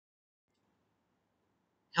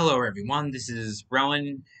Hello everyone, this is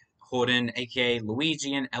Rowan Horton, aka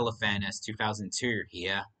Luigi and Elephanus 2002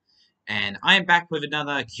 here, and I am back with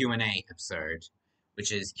another Q&A episode,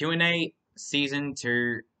 which is Q&A Season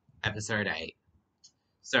 2, Episode 8.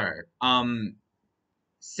 So,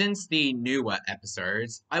 since the newer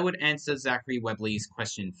episodes, I would answer Zachary Webley's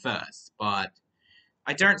question first, but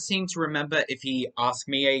I don't seem to remember if he asked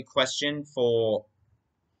me a question for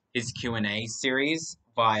his Q&A series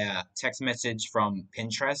via text message from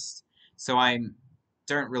Pinterest, so I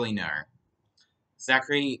don't really know.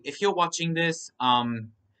 Zachary, if you're watching this,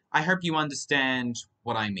 I hope you understand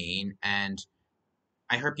what I mean, and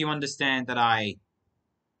I hope you understand that I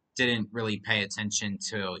didn't really pay attention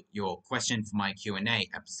to your question for my Q&A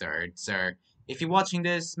episode. So, if you're watching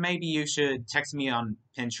this, maybe you should text me on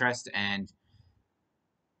Pinterest and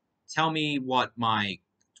tell me what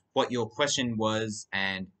your question was,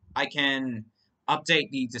 and I can update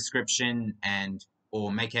the description and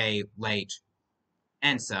or make a late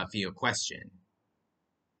answer for your question.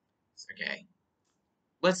 Okay,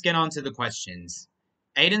 let's get on to the questions.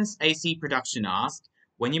 Aiden's AC Production asked,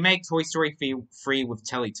 when you make Toy Story free with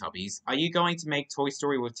Teletubbies, are you going to make Toy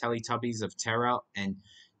Story with Teletubbies of Terror and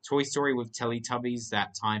Toy Story with Teletubbies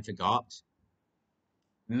That Time Forgot?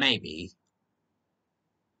 Maybe.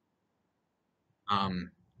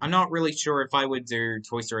 I'm not really sure if I would do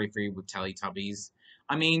Toy Story 3 with Teletubbies.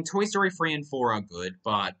 I mean, Toy Story 3 and 4 are good,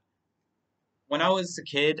 but when I was a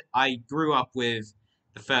kid, I grew up with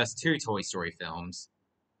the first two Toy Story films.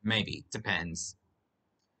 Maybe, depends.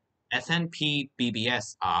 FNP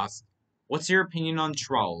asked, what's your opinion on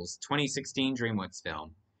Trolls, 2016 DreamWorks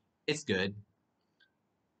film? It's good.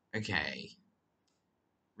 Okay.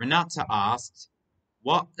 Renata asked,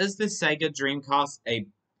 what is the Sega Dreamcast a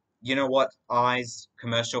you know what eyes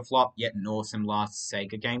commercial flop yet an awesome last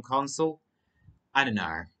Sega game console? I don't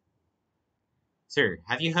know. Two,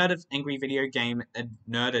 have you heard of Angry Video Game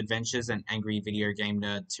Nerd Adventures and Angry Video Game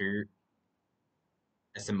Nerd 2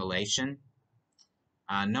 Assimilation?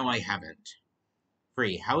 No, I haven't.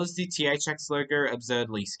 Three, how is the THX logo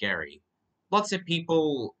absurdly scary? Lots of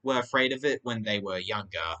people were afraid of it when they were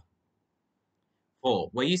younger.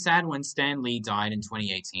 Four, were you sad when Stan Lee died in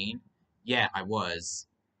 2018? Yeah, I was.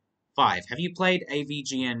 Five, have you played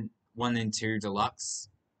AVGN 1 and 2 Deluxe?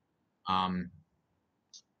 Um,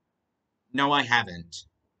 no, I haven't.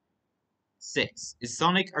 6. Is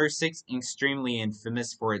Sonic 06 extremely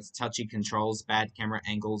infamous for its touchy controls, bad camera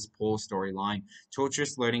angles, poor storyline,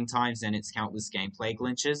 torturous loading times, and its countless gameplay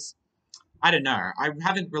glitches? I don't know. I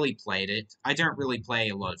haven't really played it. I don't really play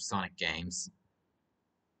a lot of Sonic games.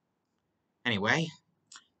 Anyway,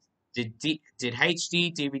 did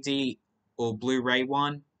HD, DVD, or Blu-ray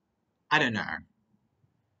one? I don't know.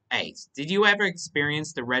 8. Did you ever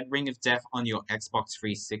experience the red ring of death on your Xbox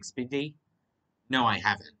 360? No, I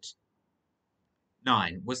haven't.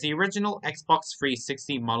 9. Was the original Xbox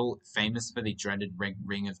 360 model famous for the dreaded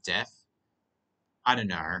ring of death? I don't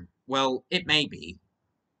know. Well, it may be.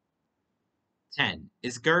 10.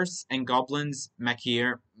 Is Ghosts and Goblins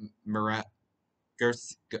Makir Mura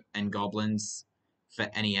Ghosts and Goblins for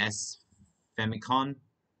NES Famicom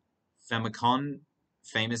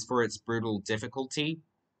famous for its brutal difficulty?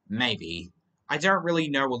 Maybe. I don't really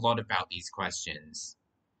know a lot about these questions.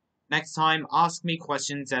 Next time, ask me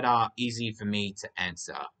questions that are easy for me to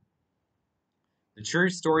answer. The True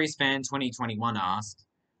Stories Fan 2021 asked,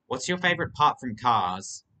 what's your favorite part from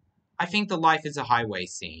Cars? I think the Life is a Highway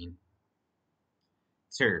scene.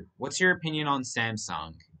 2. What's your opinion on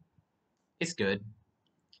Samsung? It's good.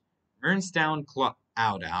 Moonsdown Cloud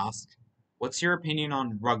asked, what's your opinion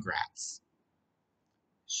on Rugrats?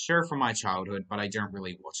 Sure from my childhood, but I don't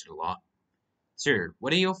really watch it a lot. 2.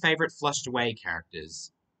 What are your favorite flushed away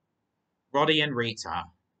characters? Roddy and Rita.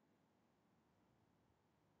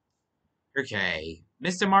 Okay.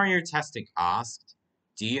 Mr. Mario Tastic asked,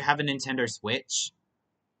 do you have a Nintendo Switch?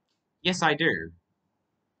 Yes, I do.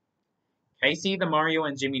 Casey the Mario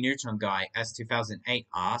and Jimmy Neutron guy S2008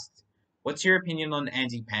 asked, what's your opinion on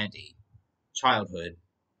Andy Pandy? Childhood.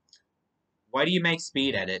 Why do you make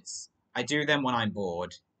speed edits? I do them when I'm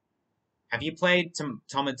bored. Have you played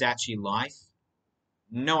Tomodachi Life?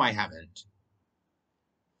 No, I haven't.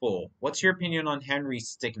 4. What's your opinion on Henry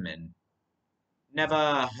Stickmin?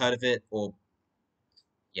 Never heard of it or...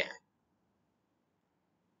 yeah.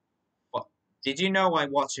 What? Did you know I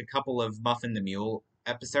watched a couple of Muffin the Mule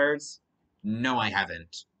episodes? No, I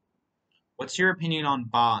haven't. What's your opinion on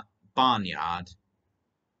Barnyard?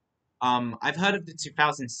 I've heard of the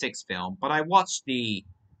 2006 film, but I watched the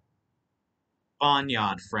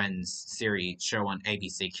Barnyard Friends series show on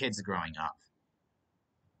ABC Kids growing up.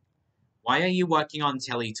 Why are you working on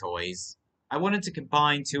Teletoys? I wanted to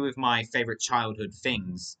combine two of my favorite childhood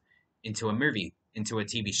things into a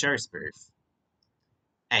TV show spoof.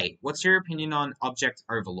 A. What's your opinion on Object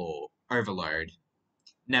Overload?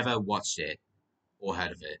 Never watched it or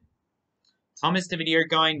heard of it. Thomas the Video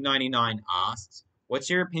Guy 99 asks, what's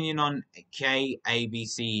your opinion on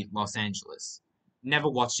KABC Los Angeles? Never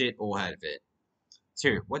watched it or heard of it.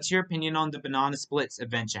 2. What's your opinion on the Banana Splits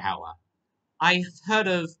Adventure Hour? I've heard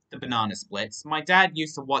of the Banana Splits. My dad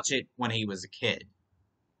used to watch it when he was a kid.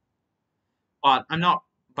 But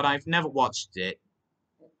I've never watched it.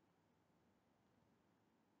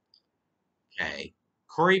 Okay.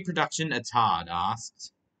 Corey Production Atard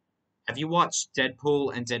asked, have you watched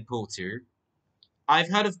Deadpool and Deadpool 2? I've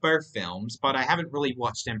heard of both films, but I haven't really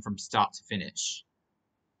watched them from start to finish.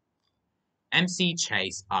 MC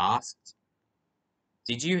Chase asked,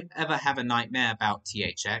 did you ever have a nightmare about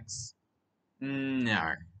THX?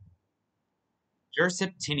 No.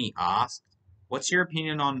 Joseph Tinney asked, what's your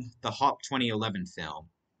opinion on the Hop 2011 film?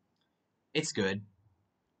 It's good.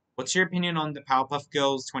 What's your opinion on the Powerpuff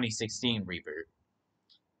Girls 2016 reboot?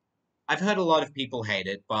 I've heard a lot of people hate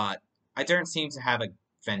it, but I don't seem to have a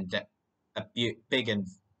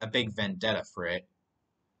big vendetta for it.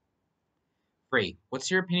 3.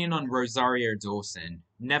 What's your opinion on Rosario Dawson?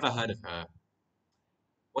 Never heard of her.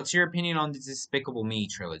 What's your opinion on the Despicable Me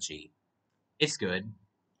trilogy? It's good.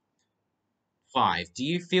 5. Do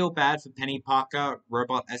you feel bad for Penny Parker,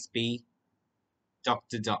 Robot SB,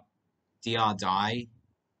 Dr. Dr. Dying?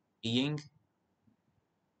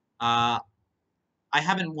 I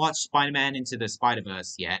haven't watched Spider-Man Into the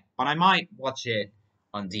Spider-Verse yet, but I might watch it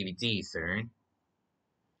on DVD soon.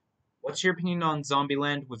 What's your opinion on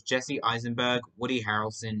Zombieland with Jesse Eisenberg, Woody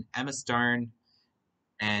Harrelson, Emma Stone,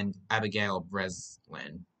 and Abigail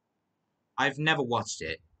Breslin? I've never watched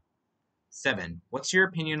it. 7. What's your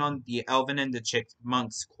opinion on the Elvin and the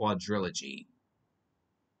Chipmunks quadrilogy?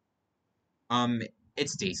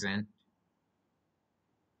 It's decent.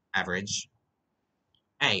 Average.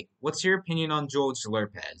 8. What's your opinion on George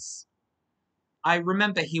Lopez? I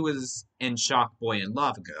remember he was in Shark Boy and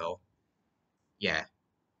Lava Girl. Yeah.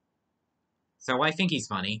 So I think he's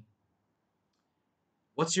funny.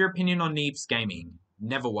 What's your opinion on Neebs Gaming?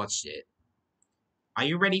 Never watched it. Are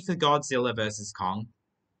you ready for Godzilla vs. Kong?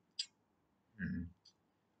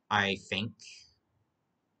 I think.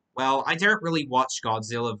 Well, I don't really watch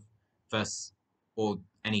Godzilla vs. or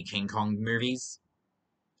any King Kong movies,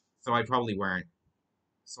 so I probably won't.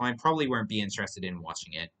 So I probably won't be interested in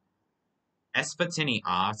watching it. Esfatini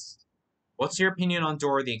asked, what's your opinion on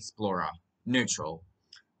Dora the Explorer? Neutral.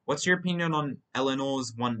 What's your opinion on Eleanor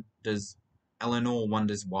Wonders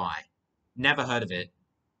Why? Never heard of it.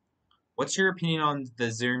 What's your opinion on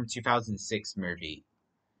the Zoom 2006 movie?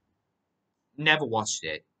 Never watched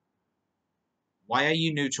it. Why are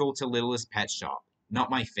you neutral to Littlest Pet Shop?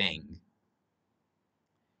 Not my thing.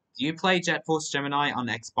 Do you play Jet Force Gemini on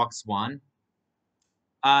Xbox One?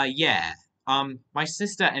 Yeah. My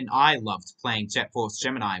sister and I loved playing Jet Force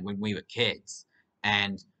Gemini when we were kids,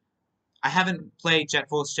 and I haven't played Jet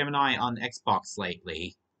Force Gemini on Xbox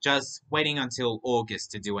lately, just waiting until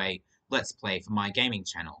August to do a Let's Play for my gaming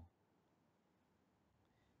channel.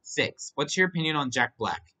 6. What's your opinion on Jack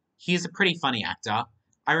Black? He's a pretty funny actor.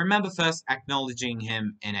 I remember first acknowledging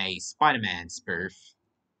him in a Spider-Man spoof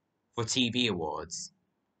for TV awards.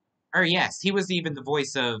 Oh yes, he was even the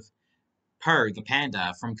voice of Po the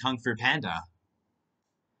panda from Kung Fu Panda.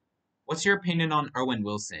 What's your opinion on Owen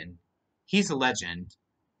Wilson? He's a legend.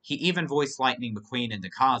 He even voiced Lightning McQueen in the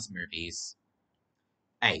Cars movies.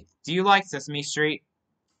 8. Do you like Sesame Street?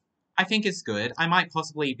 I think it's good. I might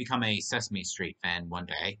possibly become a Sesame Street fan one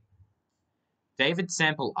day. David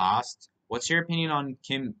Sample asked, what's your opinion on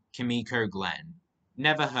Kimiko Glenn?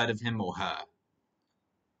 Never heard of him or her.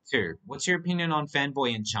 2. What's your opinion on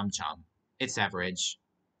Fanboy and Chum Chum? It's average.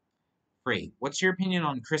 3. What's your opinion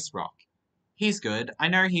on Chris Rock? He's good. I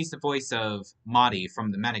know he's the voice of Marty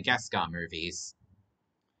from the Madagascar movies.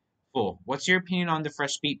 4. What's your opinion on the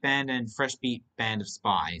Fresh Beat Band and Fresh Beat Band of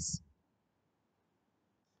Spies?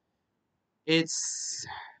 It's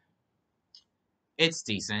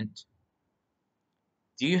decent.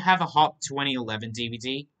 Do you have a Hop 2011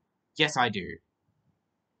 DVD? Yes, I do.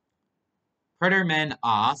 Proto Man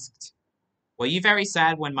asked, were you very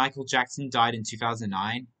sad when Michael Jackson died in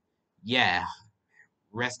 2009? Yeah.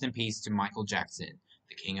 Rest in peace to Michael Jackson,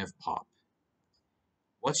 the king of pop.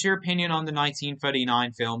 What's your opinion on the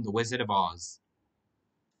 1939 film The Wizard of Oz?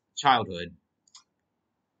 Childhood.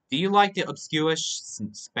 Do you like the obscure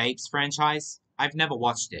Spapes franchise? I've never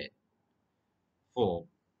watched it. 4.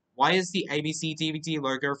 Why is the ABC DVD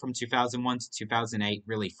logo from 2001 to 2008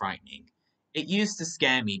 really frightening? It used to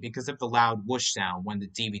scare me because of the loud whoosh sound when the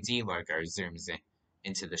DVD logo zooms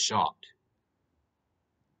into the shot.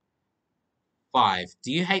 5.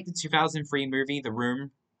 Do you hate the 2003 movie The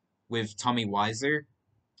Room with Tommy Wiseau?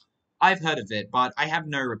 I've heard of it, but I have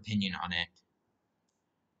no opinion on it.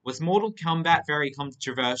 Was Mortal Kombat very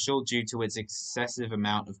controversial due to its excessive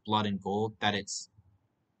amount of blood and gore that it's...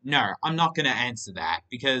 No, I'm not going to answer that,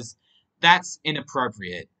 because that's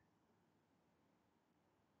inappropriate.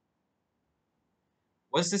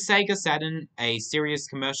 Was the Sega Saturn a serious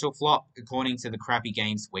commercial flop, according to the Crappy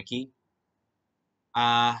Games wiki?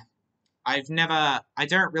 Uh, I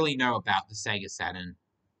don't really know about the Sega Saturn.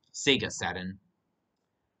 Sega Saturn.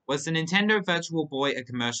 Was the Nintendo Virtual Boy a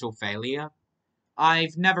commercial failure?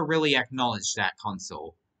 I've never really acknowledged that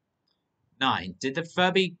console. 9. Did the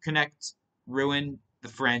Furby Connect ruin the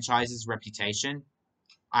franchise's reputation?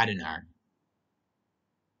 I don't know.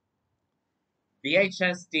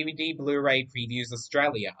 VHS DVD Blu-ray Previews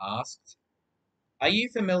Australia asked, are you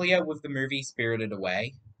familiar with the movie Spirited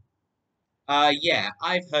Away? Yeah,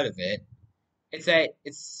 I've heard of it. It's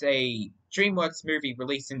a DreamWorks movie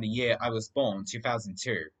released in the year I was born,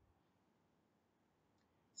 2002.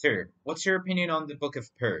 2. What's your opinion on the Book of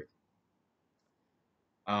Pooh?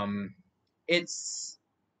 Um, it's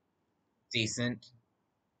decent.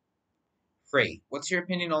 3. What's your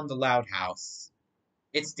opinion on The Loud House?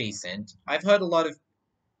 It's decent. I heard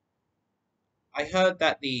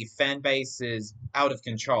that the fan base is out of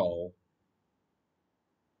control.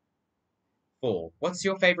 4. What's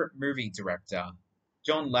your favorite movie director?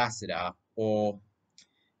 John Lasseter, or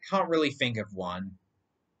can't really think of one.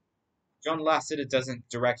 John Lasseter doesn't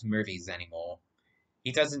direct movies anymore.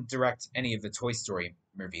 He doesn't direct any of the Toy Story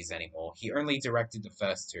movies anymore. He only directed the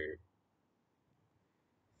first two.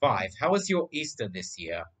 5. How was your Easter this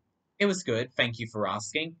year? It was good, thank you for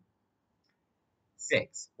asking.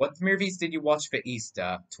 6. What movies did you watch for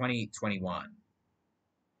Easter 2021?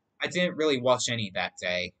 I didn't really watch any that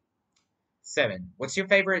day. 7. What's your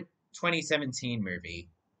favorite 2017 movie?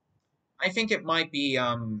 I think it might be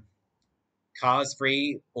Cars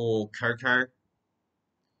 3 or Coco.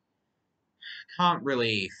 Can't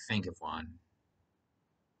really think of one.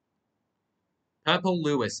 Purple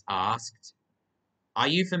Lewis asked, are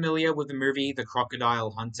you familiar with the movie The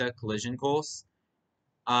Crocodile Hunter Collision Course?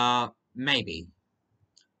 Maybe.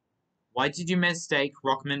 Why did you mistake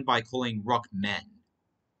Rockman by calling Rockmen?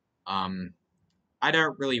 I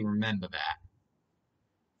don't really remember that.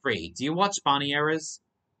 3. Do you watch Barney Errors?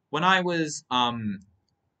 When I was,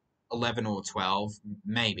 11 or 12,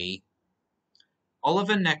 maybe.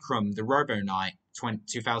 Oliver Necrum, the Robo Knight,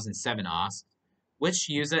 2007 asked, which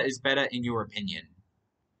user is better in your opinion?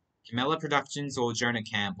 Camilla Productions or Jonah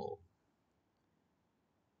Campbell?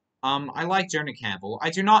 I like Jonah Campbell.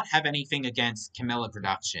 I do not have anything against Camilla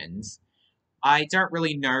Productions. I don't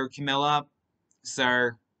really know Camilla,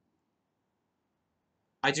 so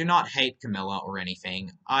I do not hate Camilla or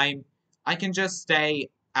anything. I can just stay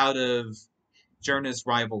out of Jonah's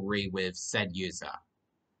rivalry with said user.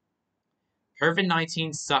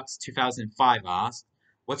 COVID-19 Sucks 2005 asked,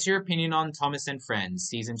 what's your opinion on Thomas and Friends,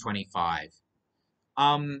 Season 25?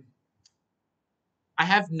 I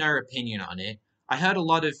have no opinion on it. I heard a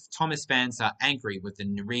lot of Thomas fans are angry with the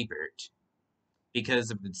reboot because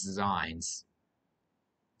of the designs.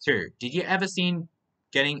 2. Did you ever see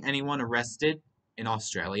getting anyone arrested in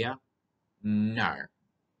Australia? No.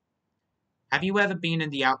 Have you ever been in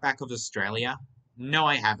the outback of Australia? No,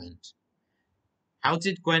 I haven't. How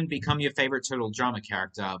did Gwen become your favorite total drama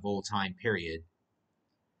character of all time, period?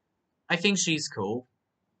 I think she's cool.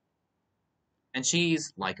 And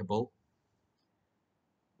she's likable.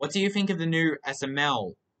 What do you think of the new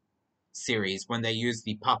SML series when they use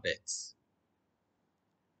the puppets?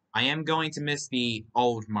 I am going to miss the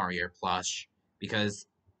old Mario plush, because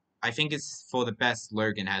I think it's for the best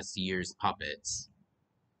Logan has to use puppets.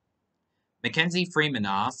 Mackenzie Freeman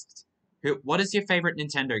asked, what is your favorite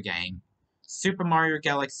Nintendo game? Super Mario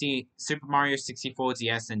Galaxy, Super Mario 64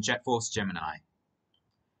 DS, and Jet Force Gemini.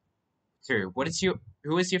 2.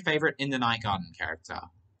 Who is your favorite In the Night Garden character?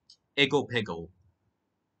 Iggle Piggle.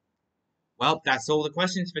 Well, that's all the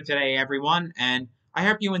questions for today, everyone, and I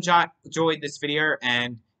hope you enjoyed this video,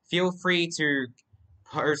 and feel free to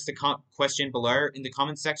post a question below in the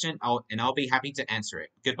comments section, and I'll be happy to answer it.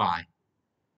 Goodbye.